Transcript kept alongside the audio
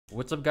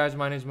What's up guys,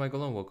 my name is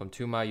Michael Lin. Welcome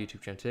to my YouTube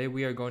channel. Today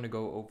we are going to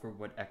go over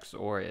what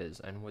XOR is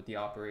and what the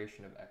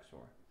operation of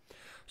XOR.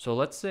 So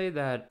let's say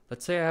I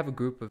have a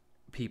group of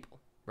people,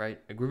 right?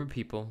 A group of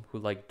people who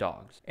like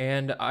dogs.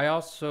 And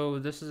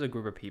this is a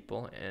group of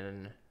people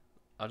and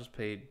I'll just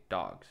play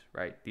dogs,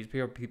 right? These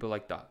people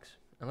like dogs.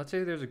 And let's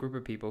say there's a group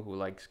of people who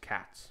likes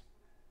cats,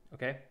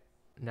 okay?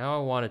 Now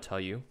I want to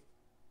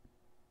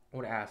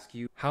ask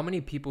you how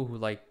many people who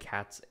like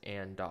cats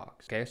and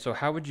dogs. Okay, so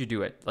how would you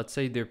do it? Let's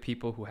say there are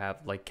people who have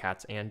like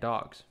cats and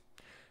dogs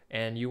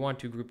and you want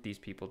to group these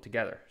people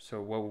together.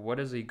 So what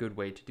is a good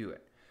way to do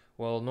it?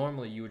 Well,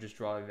 normally you would just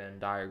draw a Venn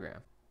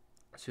diagram.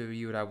 So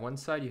you would have one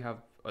side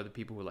are the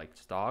people who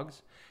likes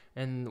dogs,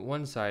 and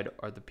one side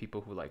are the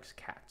people who likes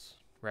cats,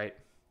 right?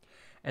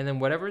 And then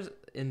whatever's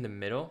in the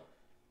middle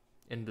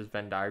in this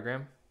Venn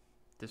diagram,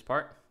 this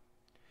part,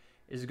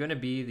 is going to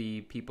be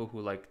the people who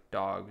like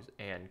dogs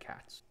and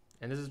cats.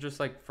 And this is just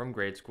like from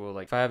grade school.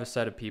 Like if I have a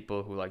set of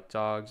people who like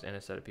dogs and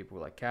a set of people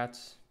who like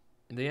cats,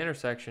 in the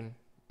intersection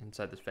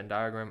inside this Venn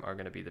diagram are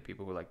going to be the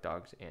people who like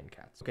dogs and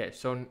cats. Okay,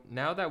 so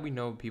now that we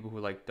know people who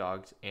like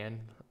dogs and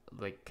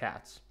like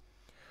cats,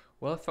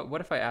 well, what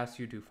if I asked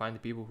you to find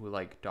the people who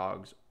like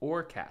dogs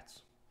or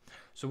cats?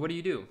 So what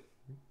do?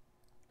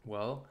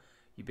 Well,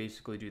 you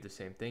basically do the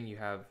same thing. You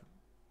have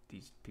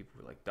these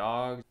people who like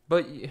dogs,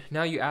 but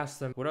now you ask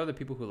them, what are the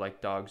people who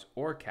like dogs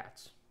or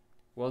cats?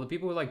 Well, the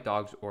people who like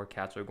dogs or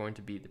cats are going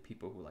to be the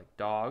people who like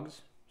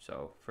dogs.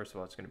 So first of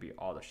all, it's going to be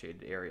all the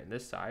shaded area on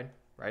this side,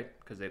 right?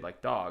 Because they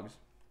like dogs,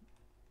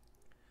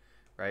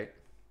 right?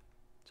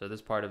 So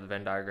this part of the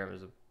Venn diagram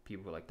is the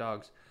people who like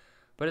dogs,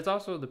 but it's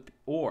also the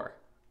or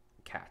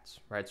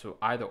cats, right? So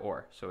either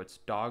or. So it's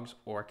dogs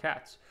or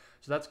cats.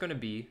 So that's going to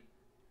be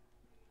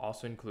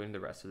also including the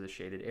rest of the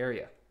shaded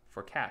area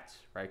for cats,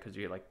 right? Because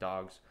you like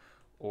dogs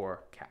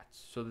or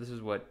cats. So this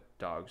is what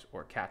dogs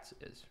or cats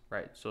is,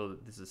 right? So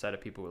this is a set of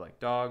people who like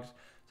dogs,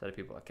 set of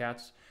people who like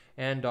cats,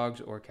 and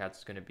dogs or cats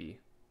is going to be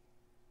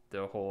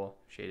the whole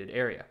shaded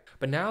area.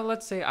 But now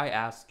let's say I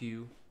ask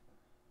you,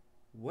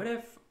 what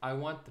if I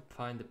want to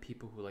find the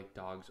people who like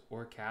dogs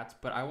or cats,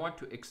 but I want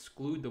to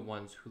exclude the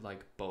ones who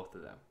like both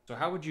of them? So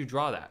how would you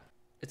draw that?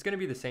 It's going to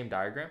be the same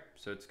diagram.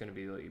 So it's going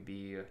to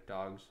be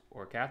dogs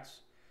or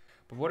cats.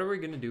 But what we're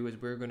going to do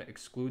is we're going to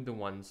exclude the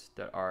ones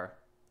that are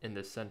in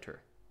the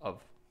center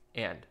of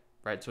and,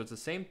 right? So it's the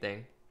same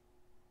thing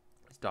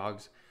as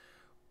dogs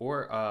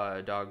or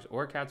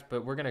cats,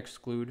 but we're going to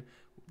exclude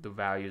the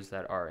values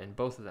that are in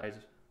both of them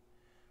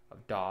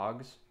of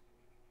dogs.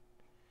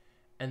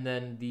 And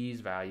then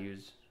these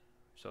values,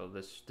 so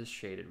this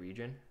shaded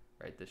region,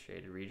 right? This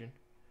shaded region,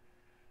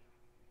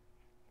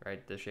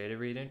 right? This shaded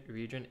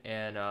region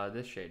and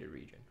this shaded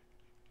region.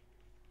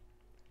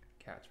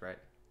 Cats, right?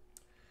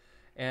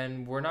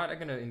 And we're not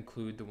going to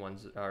include the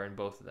ones that are in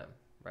both of them,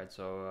 right?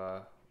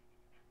 So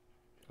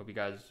I hope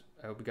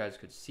you guys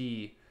could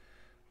see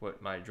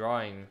what my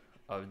drawing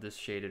of this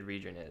shaded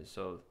region is.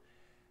 So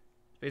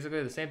it's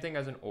basically the same thing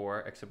as an or,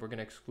 except we're going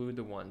to exclude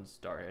the ones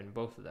that are in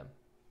both of them,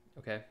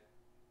 okay?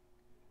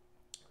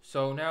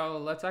 So now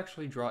let's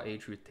actually draw a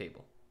truth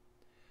table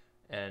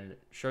and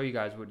show you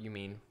guys what you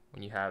mean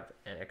when you have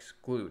an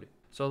exclude.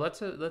 So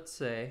let's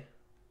say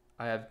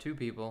I have two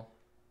people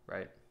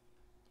right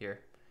here,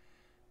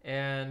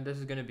 and this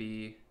is going to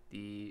be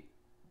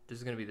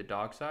the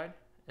dog side,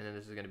 and then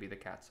this is going to be the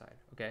cat side,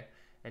 okay?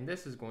 And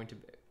this is going to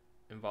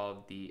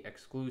involve the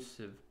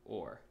exclusive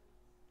or,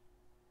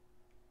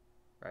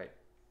 right?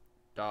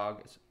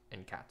 Dogs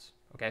and cats,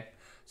 okay?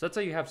 So let's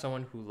say you have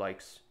someone who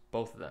likes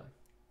both of them,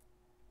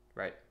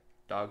 right?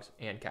 Dogs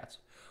and cats.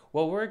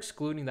 Well, we're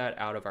excluding that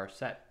out of our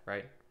set,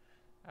 right?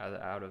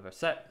 Out of a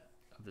set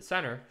of the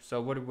center.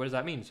 So what does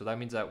that mean? So that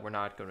means that we're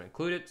not going to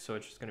include it, so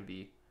it's just going to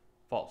be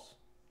false,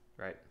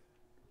 right?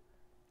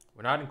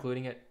 We're not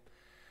including it.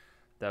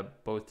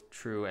 That both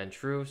true and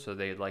true, so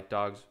they like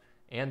dogs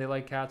and they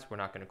like cats. We're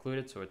not going to include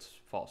it, so it's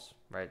false,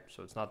 right?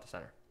 So it's not the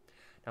center.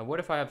 Now, what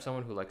if I have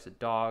someone who likes a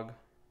dog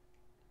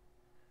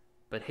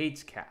but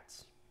hates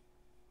cats,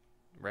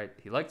 right?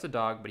 He likes a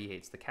dog, but he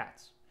hates the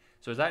cats.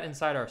 So is that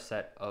inside our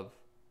set of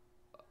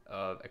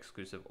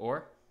exclusive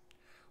or?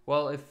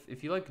 Well,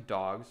 if you like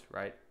dogs,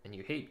 right, and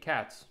you hate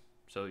cats,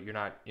 so you're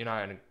not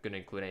going to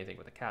include anything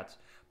with the cats,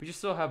 but you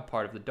still have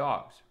part of the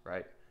dogs,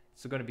 right?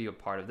 It's still going to be a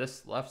part of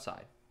this left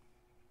side.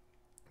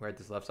 Right,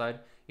 this left side,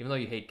 even though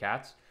you hate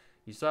cats,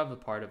 you still have a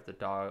part of the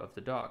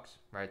dogs,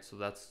 right? So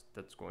that's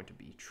going to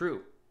be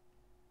true,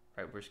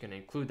 right? We're just going to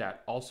include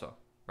that also,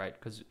 right?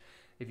 Because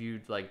if you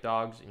like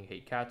dogs and you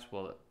hate cats,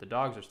 well, the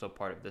dogs are still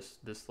part of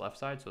this left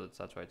side, so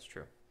that's why it's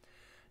true.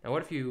 Now,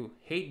 what if you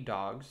hate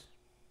dogs,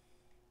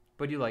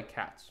 but you like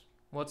cats?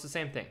 Well, it's the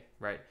same thing,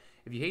 right?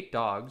 If you hate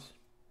dogs,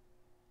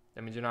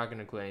 that means you're not going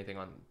to include anything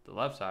on the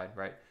left side,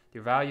 right?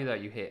 The value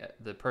that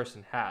the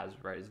person has,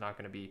 right, is not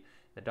going to be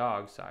the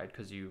dog side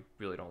because you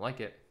really don't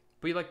like it,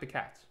 but you like the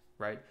cats,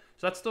 right?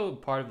 So that's still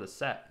part of the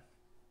set.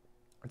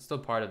 It's still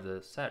part of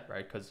the set,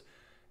 right? Because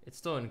it's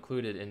still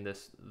included in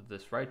this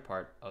right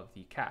part of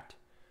the cat,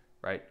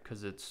 right?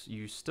 Because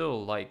you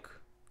still like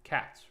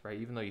cats, right?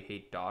 Even though you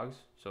hate dogs.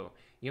 So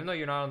Even though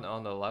you're not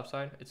on the left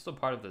side, it's still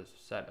part of the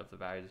set of the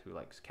values who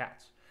likes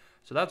cats.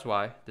 So that's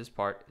why this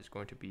part is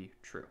going to be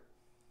true.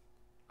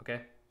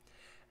 Okay.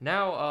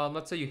 Now,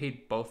 let's say you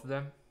hate both of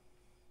them.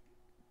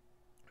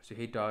 So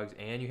you hate dogs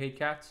and you hate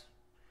cats.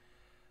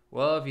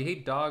 Well, if you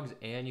hate dogs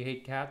and you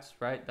hate cats,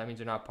 right, that means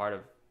you're not part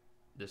of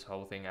this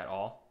whole thing at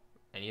all.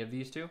 Any of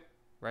these two,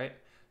 right?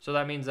 So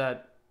that means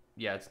that,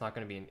 yeah, it's not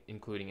going to be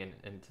including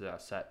into the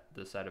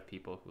set of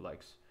people who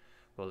likes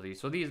both of these.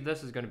 So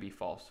this is going to be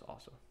false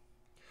also.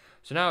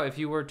 So now if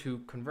you were to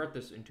convert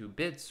this into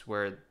bits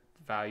where the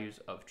values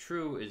of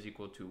true is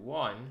equal to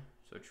 1,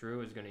 so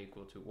true is going to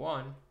equal to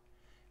 1,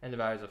 and the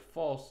values of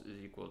false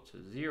is equal to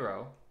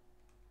 0,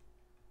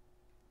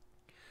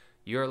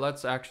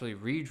 let's actually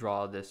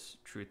redraw this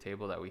truth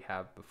table that we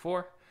have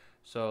before.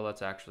 So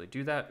let's actually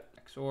do that.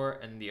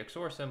 XOR, and the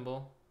XOR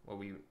symbol, what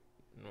we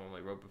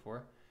normally wrote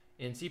before.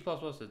 In C++,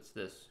 it's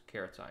this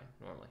caret sign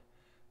normally.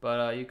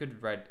 But you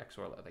could write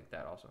XOR like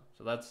that also.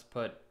 So let's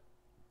put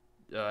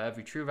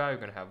every true value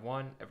going to have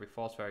 1, every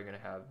false value going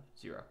to have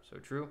 0. So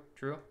true,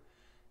 true,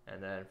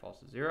 and then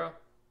false is 0.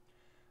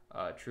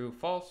 True,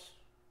 false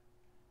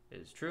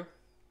is true.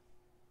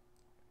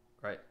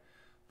 Right.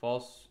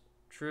 False,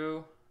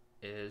 true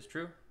is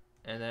true.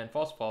 And then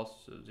false,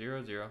 false, so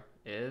 0, 0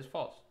 is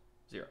false.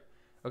 0.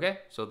 Okay,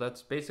 so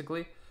that's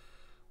basically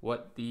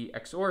what the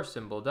XOR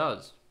symbol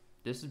does.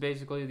 This is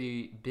basically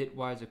the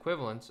bitwise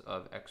equivalence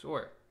of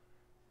XOR.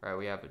 Right,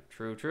 we have a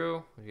true,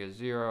 true, we get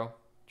 0,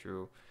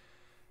 true,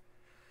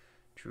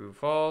 true,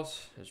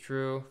 false is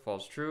true,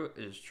 false, true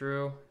is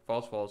true,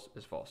 false, false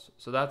is false.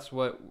 So that's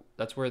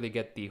where they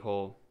get the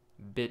whole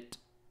bit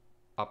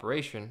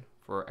operation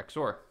for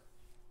XOR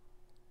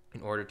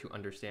in order to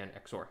understand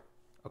XOR.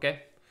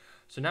 Okay?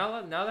 So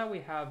now that we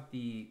have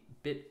the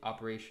bit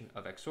operation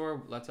of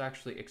XOR, let's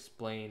actually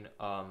explain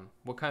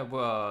what kind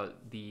of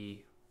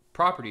the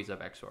properties of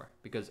XOR,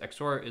 because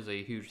XOR is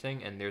a huge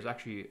thing, and there's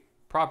actually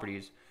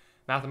properties,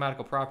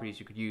 mathematical properties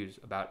you could use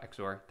about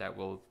XOR that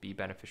will be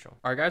beneficial.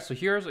 All right, guys. So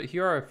here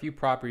are a few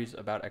properties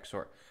about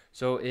XOR.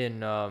 So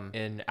in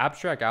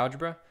abstract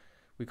algebra,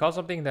 we call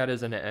something that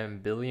is an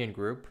abelian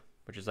group,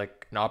 which is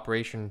like an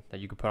operation that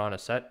you could put on a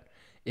set,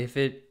 if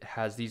it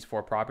has these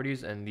 4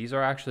 properties, and these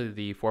are actually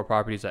the 4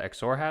 properties that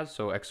XOR has.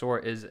 So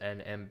XOR is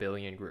an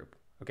abelian group.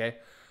 Okay,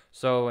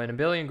 so an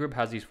abelian group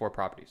has these 4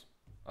 properties.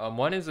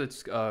 One is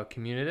it's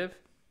commutative.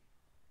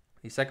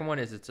 The second one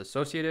is it's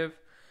associative.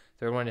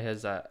 Third one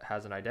has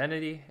an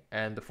identity,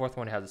 and the fourth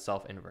one has a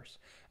self-inverse.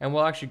 And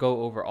we'll actually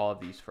go over all of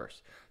these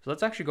first. So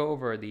let's actually go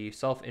over the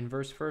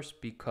self-inverse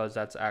first, because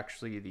that's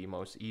actually the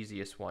most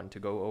easiest one to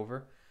go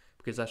over,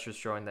 because that's just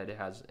showing that it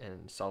has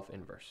a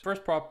self-inverse.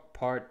 First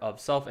part of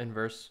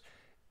self-inverse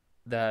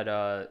that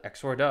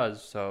XOR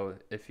does. So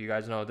if you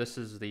guys know, this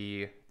is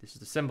the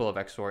symbol of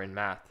XOR in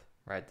math,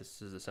 right?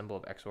 This is the symbol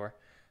of XOR.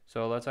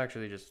 So let's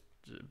actually just,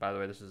 by the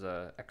way, this is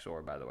a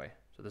XOR, by the way.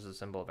 So this is a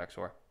symbol of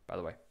XOR, by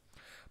the way.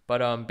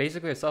 But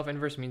basically a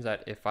self-inverse means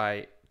that if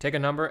I take a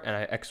number and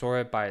I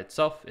XOR it by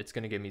itself, it's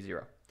going to give me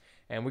 0.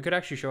 And we could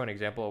actually show an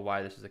example of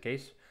why this is the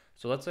case.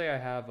 So let's say I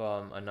have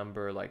a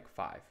number like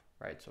 5,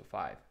 right? So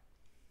 5.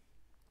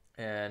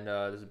 And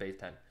this is base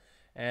 10.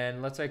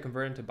 And let's say I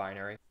convert it into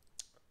binary.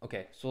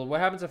 Okay, so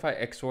what happens if I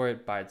XOR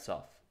it by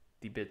itself?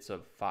 The bits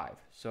of 5.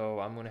 So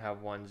I'm going to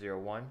have 1, 0,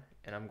 1,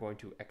 and I'm going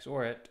to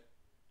XOR it,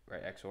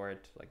 right? XOR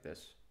it like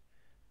this,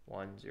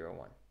 1, 0,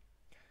 1.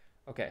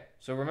 Okay,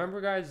 so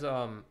remember, guys,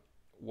 1,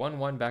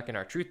 1 back in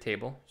our truth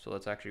table. So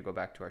let's actually go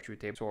back to our truth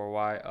table. So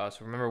y.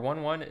 So remember,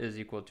 1, 1 is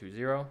equal to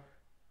 0.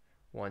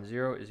 1,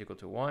 0 is equal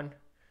to 1.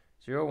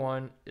 0,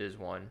 1 is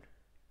 1.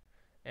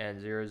 And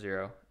 0,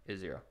 0 is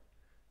 0.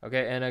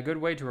 Okay, and a good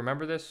way to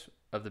remember this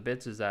of the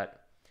bits is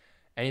that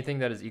anything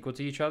that is equal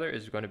to each other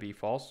is going to be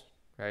false,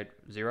 right?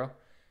 0.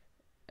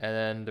 And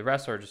then the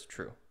rest are just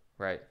true,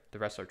 right? The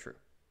rest are true.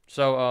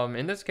 So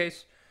in this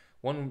case,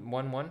 1,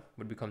 1, 1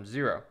 would become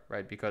 0,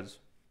 right? Because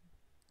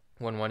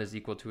 1, 1 is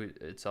equal to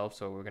itself,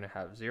 so we're going to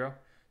have 0.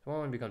 So 1,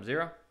 1 becomes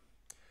 0.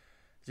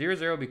 0,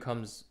 0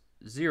 becomes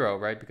 0,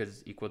 right? Because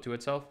it's equal to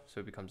itself, so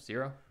it becomes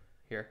 0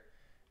 here,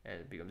 and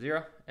it becomes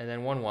 0. And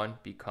then 1, 1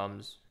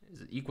 is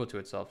equal to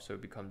itself, so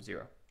it becomes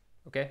 0.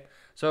 Okay,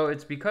 so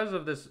it's because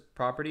of this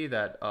property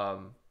that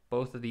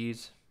both of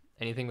these,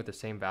 anything with the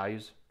same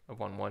values of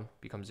 1, 1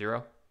 becomes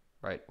 0,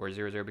 right? Or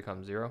 0, 0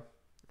 becomes 0,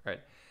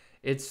 right?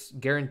 It's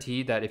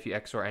guaranteed that if you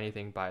XOR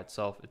anything by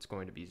itself, it's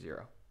going to be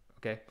 0.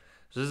 Okay,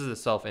 so this is the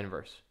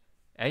self-inverse.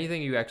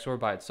 Anything you XOR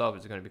by itself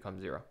is going to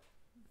become 0.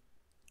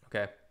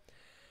 Okay,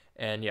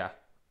 and yeah,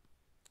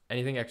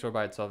 anything XOR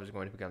by itself is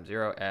going to become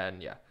 0,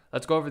 and yeah.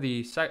 Let's go over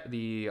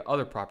the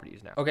other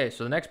properties now. Okay,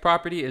 so the next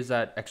property is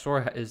that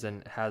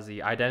XOR has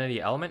the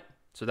identity element.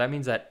 So that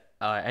means that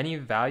any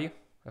value,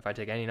 if I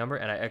take any number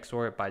and I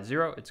XOR it by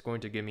 0, it's going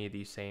to give me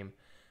the same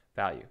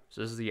value.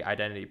 So this is the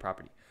identity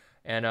property.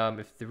 And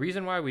if the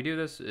reason why we do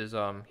this is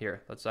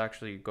here, let's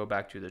actually go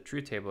back to the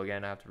truth table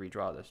again. I have to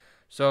redraw this.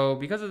 So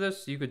because of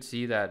this, you could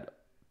see that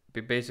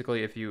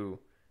basically if you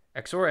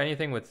XOR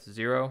anything with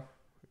 0,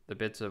 the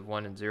bits of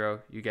 1 and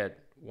 0, you get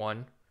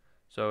 1.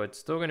 So it's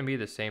still going to be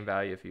the same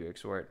value if you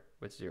XOR it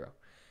with 0.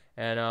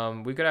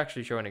 And we could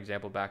actually show an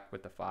example back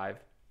with the 5.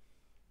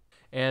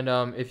 And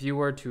if you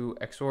were to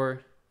XOR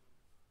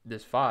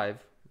this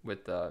 5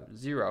 with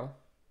 0,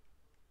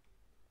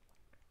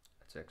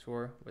 let's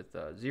XOR with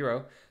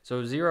 0.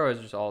 So 0 is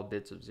just all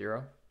bits of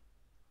 0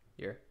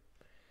 here,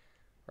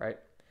 right?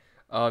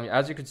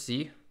 As you can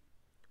see,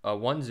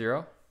 1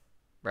 0,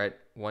 right?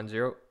 1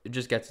 0, it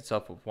just gets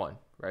itself with 1,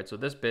 right? So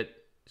this bit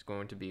is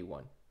going to be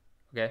 1.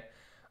 Okay.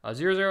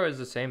 0 0 is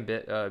the same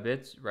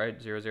bits, right?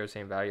 0 0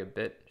 same value of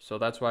bit, so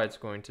that's why it's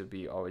going to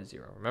be always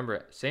 0.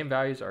 Remember, same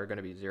values are going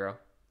to be 0,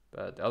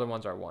 but the other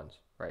ones are 1s,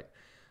 right?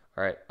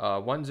 All right.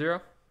 1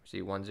 0,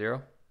 see 1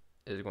 0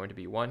 is going to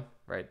be 1,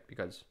 right?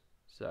 Because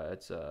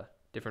it's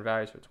different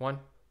values, so it's 1.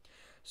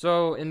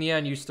 So in the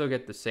end, you still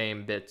get the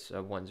same bits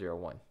of 1 0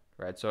 1,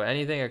 right? So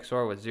anything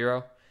XOR with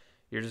 0,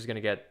 you're just going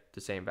to get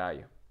the same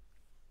value.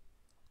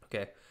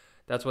 Okay.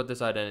 That's what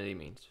this identity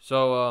means.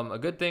 So a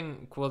good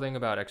thing, cool thing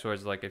about XOR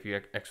is like if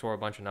you XOR a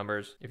bunch of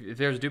numbers, if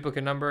there's a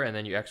duplicate number and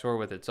then you XOR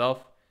with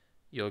itself,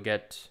 you'll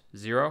get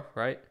 0,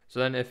 right?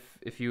 So then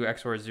if you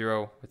XOR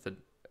 0 with a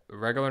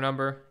regular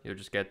number, you'll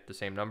just get the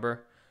same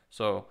number.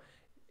 So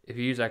if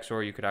you use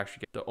XOR, you could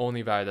actually get the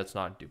only value that's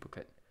not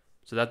duplicate.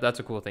 So that's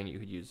a cool thing you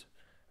could use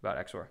about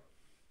XOR,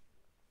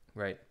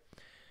 right?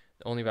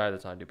 The only value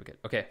that's not duplicate.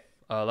 Okay,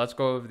 let's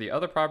go over the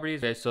other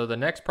properties. Okay, so the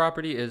next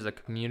property is a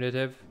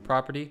commutative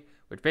property,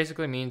 which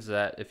basically means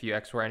that if you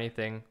XOR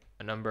anything,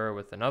 a number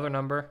with another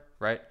number,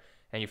 right,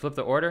 and you flip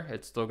the order,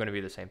 it's still going to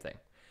be the same thing.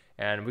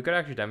 And we could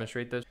actually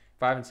demonstrate this.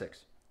 5 and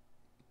 6.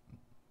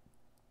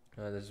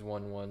 This is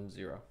 1 1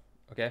 0.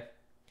 Okay,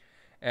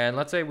 and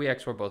let's say we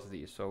XOR both of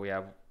these. So we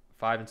have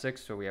 5 and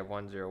 6, so we have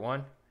 1 0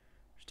 1.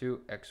 There's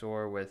 2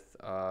 XOR with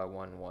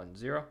 1 1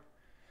 0.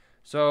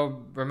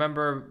 So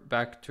remember,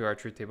 back to our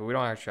truth table, we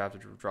don't actually have to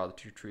draw the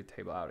truth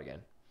table out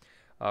again.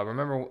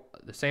 Remember,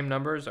 the same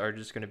numbers are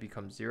just going to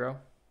become 0.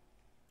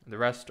 The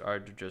rest are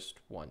just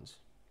 1s,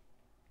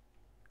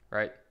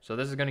 right? So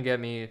this is going to get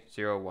me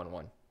 0 1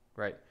 1,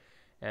 right?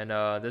 And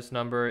this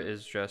number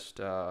is just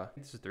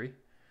this is 3.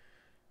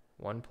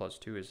 1 plus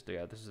 2 is 3.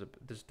 Yeah, this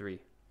is 3.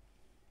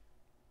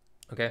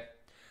 Okay.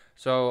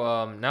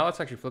 So now let's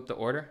actually flip the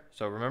order.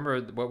 So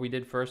remember, what we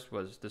did first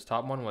was this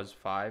top one was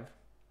 5.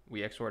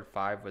 We XOR'd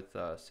 5 with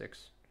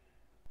 6,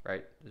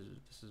 right?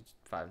 This is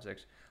 5 and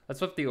 6. Let's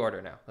flip the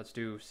order now. Let's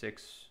do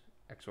 6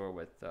 XOR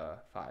with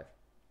 5.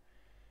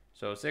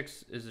 So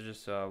 6 is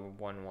just 1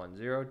 1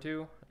 0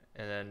 2,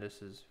 and then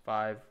this is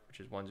 5, which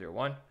is 1 0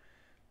 1,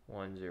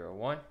 1 0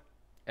 1,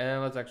 and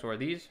then let's XOR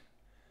these.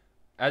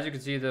 As you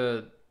can see,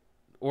 the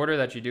order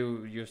that you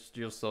do,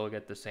 you'll still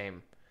get the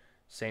same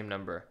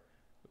number.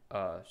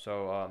 1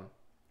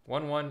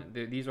 1,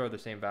 these are the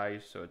same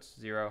values, so it's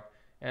 0,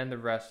 and the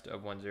rest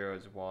of 1 0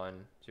 is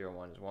 1, 0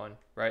 1 is 1,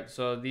 right?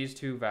 So these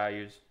two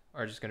values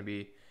are just going to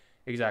be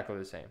exactly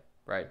the same,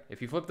 right? If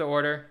you flip the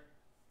order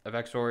of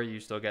XOR, you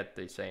still get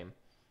the same.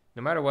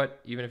 No matter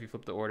what, even if you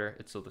flip the order,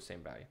 it's still the same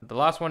value. The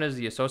last one is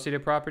the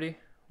associative property,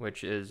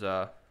 which is,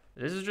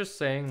 this is just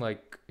saying,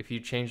 like, if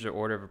you change the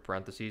order of a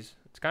parentheses,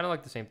 it's kind of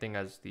like the same thing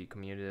as the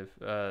commutative,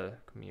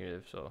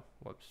 so,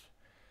 whoops.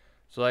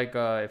 So, like,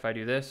 if I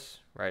do this,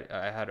 right,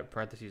 I had a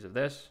parentheses of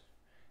this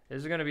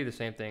is going to be the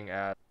same thing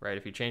as, right,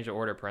 if you change the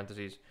order of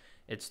parentheses,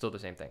 it's still the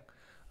same thing.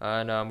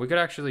 And we could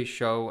actually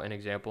show an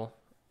example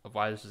of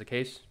why this is the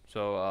case.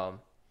 So,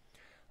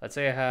 let's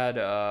say I had,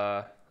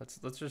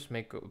 let's just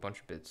make a bunch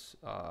of bits.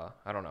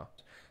 I don't know.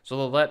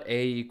 So let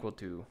A equal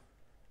to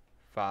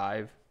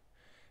 5,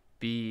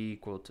 B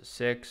equal to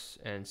 6,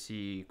 and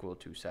C equal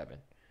to 7.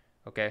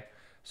 Okay.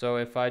 So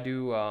if I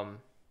do A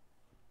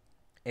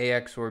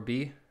XOR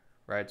B,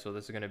 right? So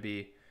this is going to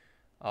be,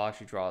 I'll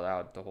actually draw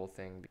out the whole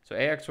thing. So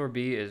A XOR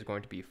B is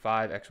going to be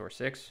 5 XOR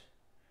 6,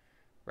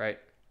 right?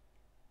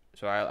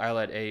 So I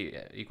let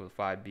A equal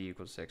 5, B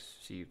equals 6,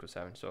 C equals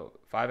 7. So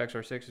 5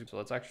 XOR 6. So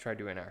let's actually try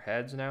doing our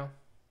heads now.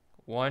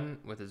 1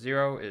 with a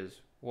 0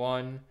 is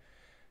 1.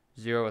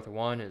 0 with a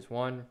 1 is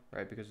 1,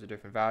 right? Because they're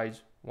different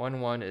values.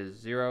 1 1 is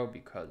 0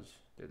 because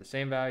they're the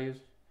same values.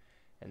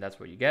 And that's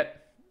what you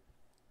get.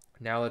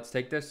 Now let's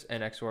take this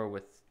and XOR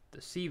with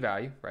the C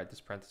value, right?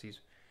 This parentheses,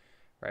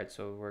 right?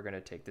 So we're going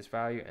to take this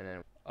value and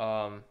then,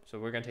 so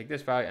we're going to take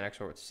this value and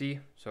XOR with C.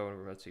 So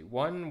let's see,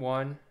 1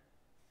 1.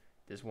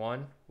 This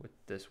 1 with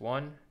this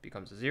 1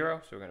 becomes a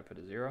 0, so we're going to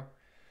put a 0.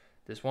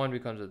 This 1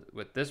 becomes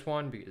with this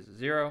 1 because it's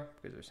 0,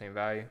 because they're the same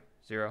value,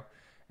 0.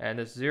 And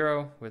this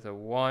 0 with a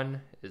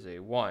 1 is a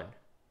 1,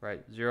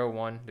 right? 0,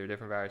 1, they're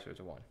different values, so it's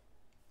a 1.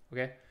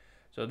 Okay,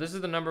 so this is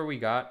the number we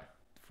got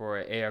for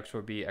A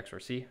XOR B XOR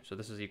C. So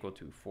this is equal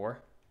to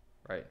 4,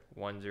 right?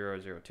 1 0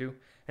 0 2.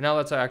 And now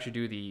let's actually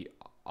do the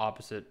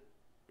opposite,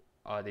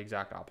 the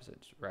exact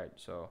opposites, right?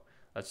 So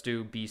let's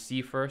do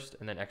BC first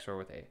and then XOR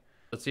with A.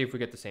 Let's see if we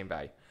get the same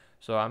value.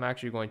 So I'm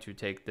actually going to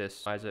take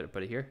this,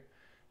 put it here,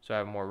 so I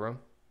have more room.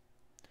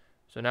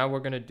 So now what we're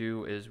going to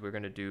do is we're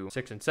going to do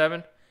 6 and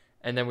 7,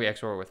 and then we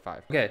XOR with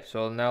 5. Okay,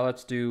 so now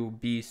let's do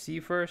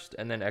BC first,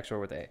 and then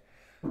XOR with A.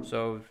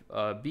 So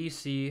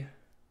BC,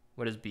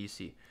 what is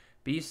BC?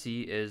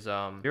 BC is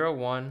 0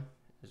 1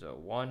 is a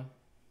 1,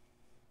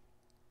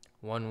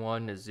 1,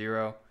 1 is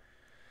 0.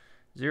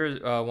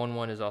 1,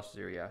 1 is also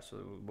 0, yeah, so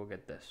we'll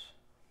get this.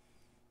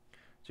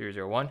 0,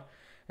 0, 1.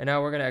 And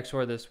now we're going to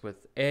XOR this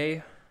with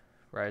A,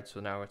 right?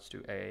 So now let's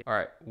do A. All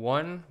right,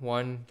 1,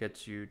 1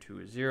 gets you to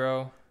a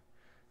 0.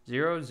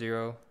 0,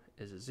 0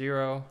 is a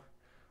 0.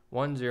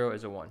 1, 0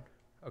 is a 1,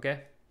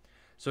 okay?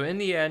 So in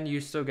the end,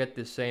 you still get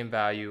the same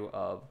value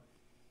of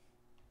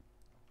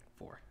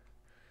 4.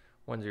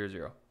 1, 0,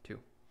 0, 2.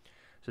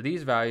 So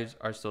these values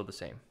are still the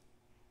same.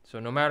 So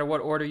no matter what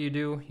order you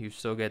do, you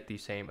still get the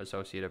same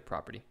associative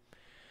property.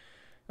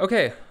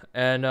 Okay,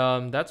 and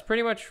that's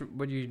pretty much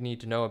what you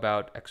need to know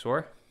about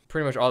XOR.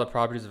 Pretty much all the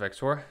properties of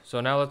XOR.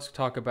 So now let's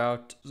talk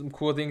about some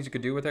cool things you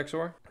could do with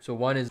XOR. So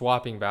one is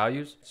swapping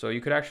values. So you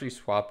could actually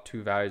swap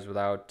two values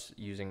without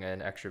using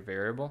an extra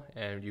variable,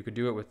 and you could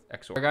do it with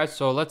XOR. Alright guys,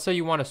 so let's say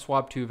you want to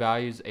swap two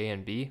values, A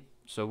and B.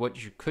 So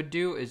what you could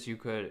do is you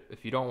could,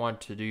 if you don't want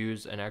to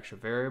use an extra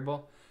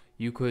variable,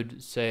 you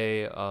could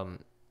say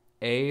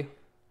A,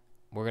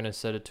 we're going to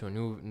set it to a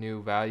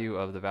new value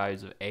of the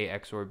values of A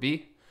XOR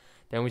B.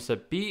 Then we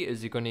set B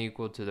is going to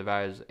equal to the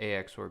values of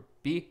A XOR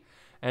B.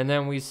 And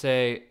then we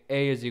say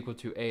A is equal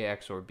to A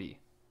XOR B.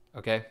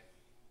 Okay?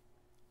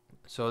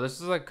 So this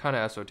is like kind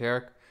of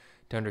esoteric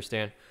to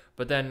understand.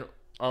 But then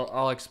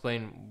I'll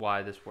explain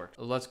why this works.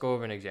 Let's go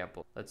over an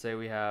example. Let's say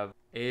we have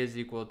A is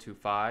equal to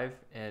 5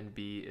 and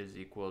B is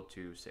equal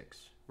to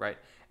 6. Right?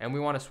 And we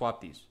want to swap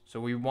these. So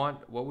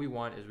what we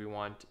want is we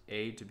want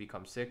A to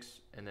become 6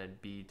 and then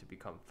B to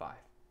become 5.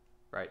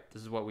 Right?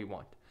 This is what we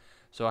want.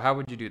 So how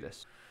would you do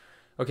this?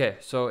 Okay,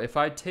 so if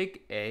I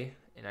take A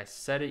and I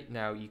set it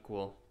now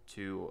equal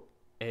to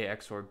A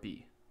XOR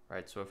B,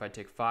 right? So if I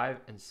take 5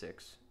 and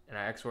 6 and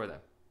I XOR them,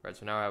 right?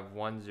 So now I have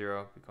 1,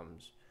 0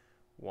 becomes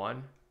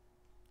 1,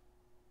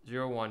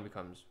 0, 1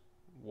 becomes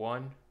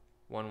 1,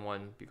 1,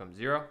 1 becomes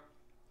 0.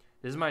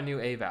 This is my new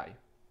A value,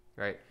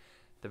 right?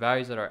 The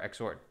values that are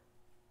XORed.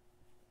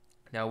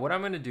 Now what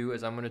I'm going to do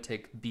is I'm going to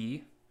take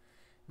B.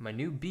 My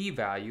new B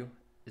value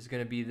is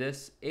going to be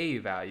this A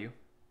value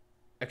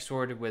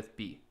XORed with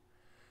B.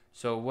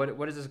 So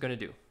what is this going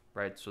to do,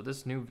 right? So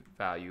this new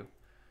value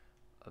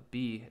of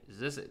B is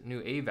this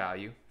new A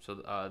value. So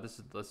this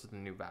is the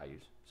new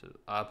values. So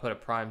I'll put a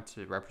prime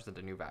to represent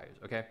the new values.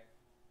 Okay.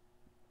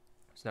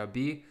 So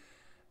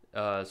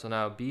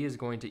now B is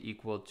going to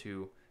equal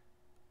to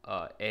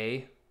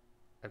A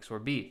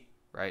XOR B,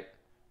 right?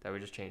 That we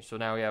just changed. So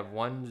now we have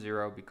 1,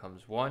 0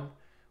 becomes 1,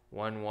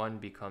 1, 1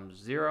 becomes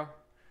 0,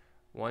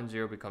 1,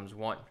 0 becomes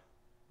 1,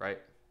 right?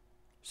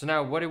 So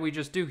now what did we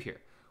just do here?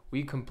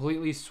 We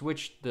completely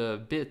switched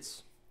the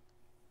bits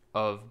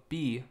of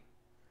B,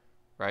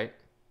 right?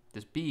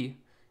 This B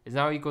is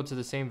now equal to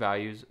the same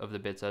values of the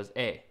bits as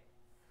A,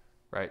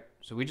 right?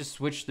 So we just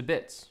switched the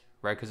bits,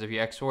 right? Because if you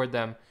XORed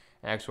them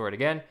and XOR it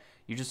again,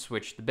 you just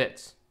switched the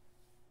bits,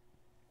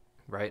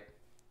 right?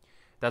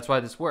 That's why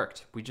this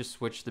worked. We just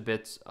switched the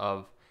bits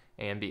of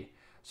A and B.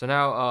 So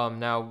now,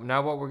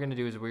 now what we're going to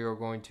do is we are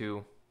going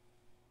to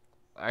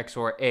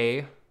XOR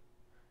A.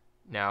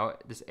 Now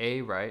this A,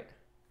 right?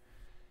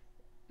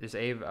 This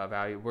A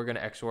value, we're going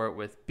to XOR it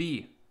with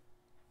B,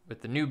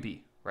 with the new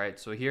B, right?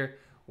 So here,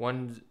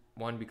 1,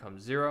 1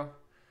 becomes 0,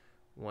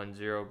 1,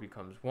 0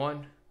 becomes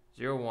 1,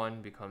 0,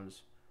 1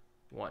 becomes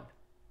 1,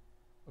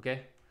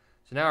 okay?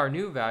 So now our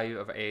new value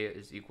of A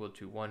is equal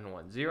to 1,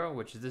 1, 0,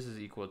 which is this is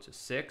equal to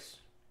 6.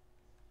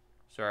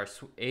 So our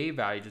A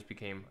value just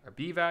became our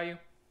B value,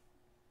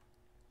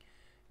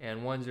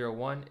 and 1, 0,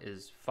 1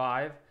 is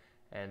 5,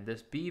 and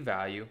this B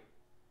value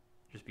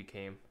just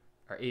became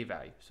our A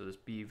value. So this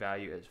B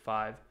value is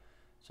 5.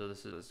 So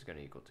this is going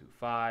to equal to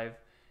 5,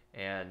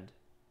 and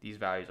these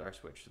values are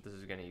switched. So this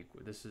is going to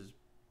equal this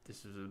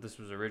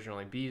was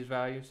originally B's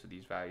value. So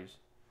these values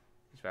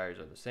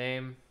are the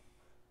same,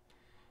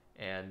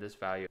 and this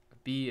value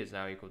of B is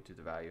now equal to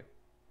the value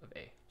of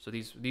A. So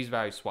these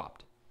values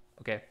swapped.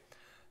 Okay.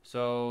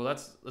 So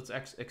let's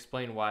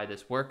explain why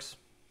this works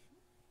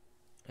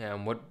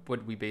and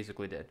what we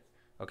basically did.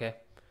 Okay.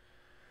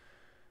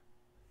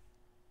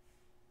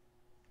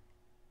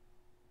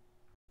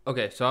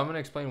 Okay, so I'm going to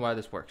explain why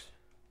this works.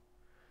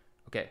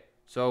 Okay,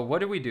 so what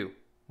did we do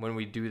when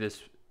we do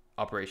this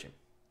operation?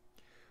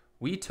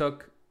 We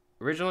took,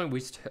 originally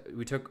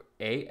we took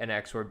A and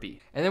XOR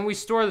B, and then we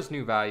store this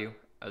new value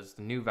as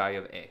the new value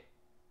of A,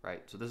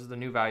 right? So this is the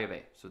new value of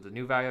A. So the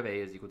new value of A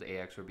is equal to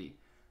A XOR B.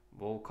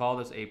 We'll call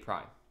this A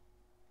prime,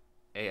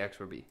 A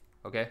XOR B,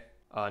 okay?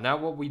 Now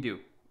what we do,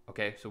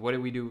 okay, so what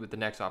do we do with the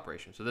next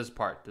operation? So this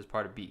part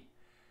of B.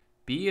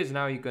 B is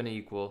now going to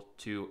equal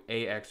to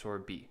A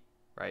XOR B,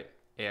 right?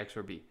 A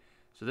XOR B.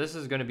 So this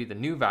is going to be the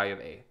new value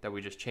of A that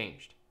we just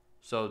changed.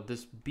 So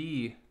this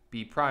B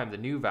prime, the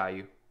new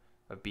value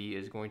of B,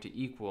 is going to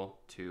equal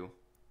to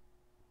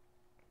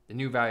the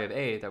new value of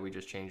A that we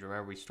just changed.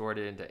 Remember, we stored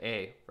it into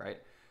A, right?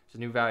 So the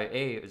new value of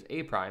A is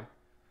A prime,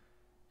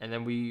 and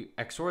then we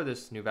XOR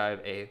this new value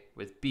of A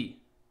with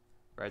B,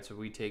 right? So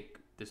we take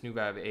this new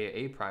value of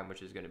A prime,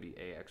 which is going to be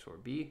A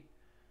XOR B,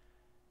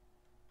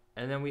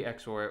 and then we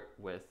XOR it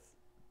with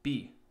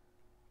B,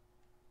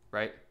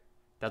 right?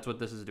 That's what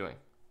this is doing.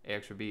 A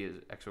XOR B is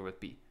XOR with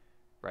B,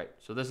 right?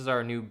 So this is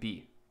our new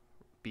b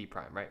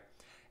prime, right?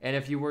 And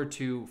if you were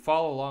to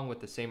follow along with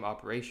the same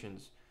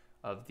operations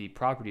of the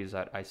properties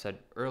that I said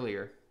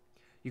earlier,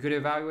 you could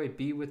evaluate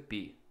b with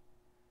b,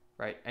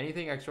 right?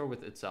 Anything XOR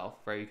with itself,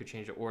 right? You could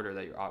change the order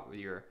that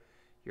you're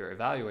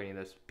evaluating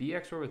this. B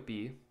XOR with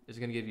b is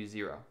going to give you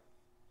 0,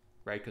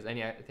 right? Because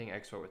anything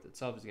XOR with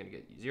itself is going to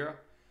get you 0.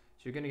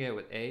 So you're going to get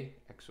with A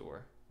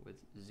XOR with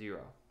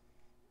 0.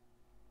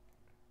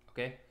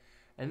 Okay?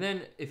 And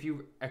then if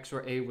you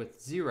XOR A with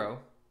 0,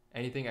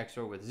 anything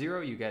XOR with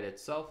 0, you get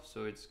itself,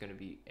 so it's going to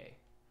be A.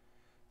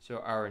 So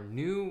our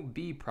new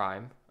B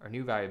prime, our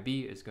new value of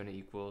B is going to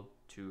equal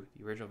to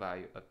the original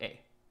value of A.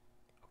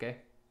 Okay?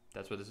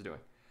 That's what this is doing.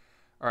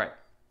 All right.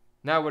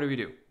 Now what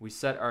do? We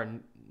set our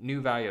new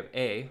value of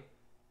A,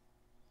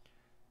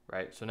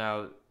 right? So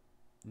now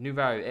new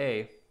value of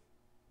A,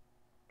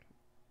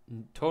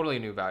 totally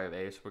new value of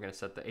A, so we're going to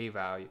set the A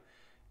value,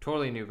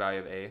 totally new value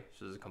of A,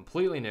 so this is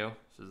completely new,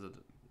 so this is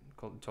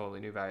a totally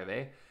new value of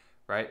A,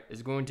 right,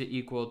 is going to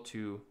equal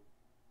to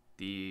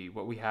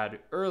what we had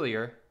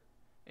earlier,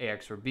 A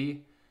XOR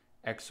B,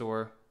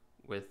 XOR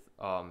with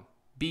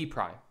B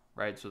prime,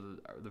 right, so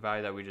the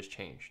value that we just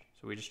changed.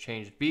 So we just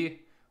changed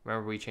B,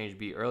 remember we changed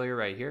B earlier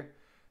right here,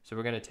 so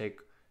we're going to take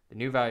the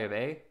new value of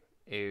A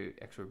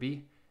XOR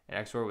B,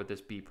 and XOR with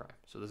this B prime.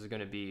 So this is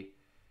going to be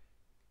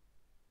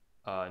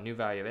new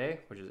value of A,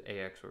 which is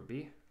A XOR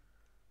B,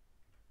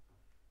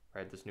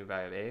 right? This new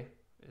value of A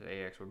is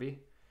A XOR B.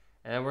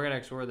 And then we're going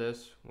to XOR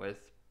this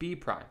with B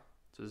prime.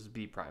 So this is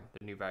B prime,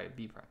 the new value of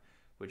B prime,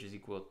 which is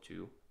equal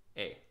to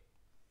A.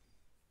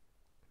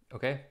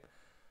 Okay?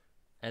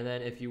 And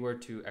then if you were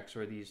to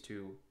XOR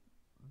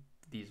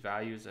these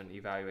values and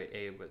evaluate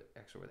A with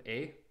XOR with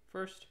A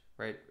first,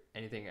 right?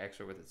 Anything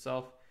XOR with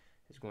itself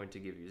is going to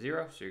give you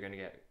 0. So you're going to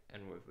get,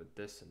 and with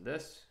this and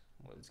this,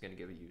 well, it's going to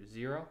give you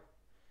 0.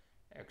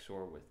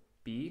 XOR with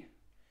B,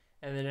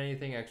 and then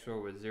anything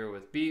XOR with 0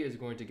 with B is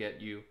going to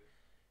get you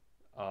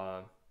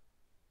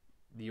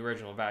the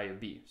original value of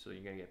B, so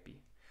you're going to get B.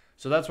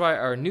 So that's why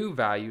our new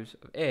values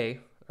of A,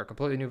 our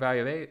completely new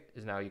value of A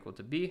is now equal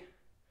to B,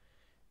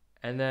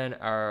 and then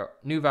our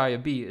new value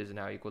of B is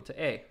now equal to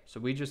A.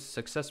 So we just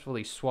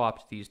successfully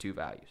swapped these two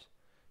values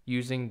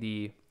using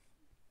the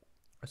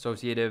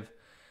associative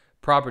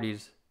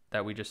properties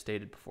that we just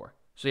stated before.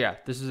 So yeah,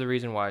 this is the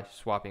reason why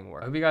swapping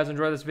works. I hope you guys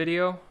enjoyed this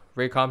video.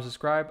 Rate, comment,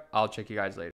 subscribe. I'll check you guys later.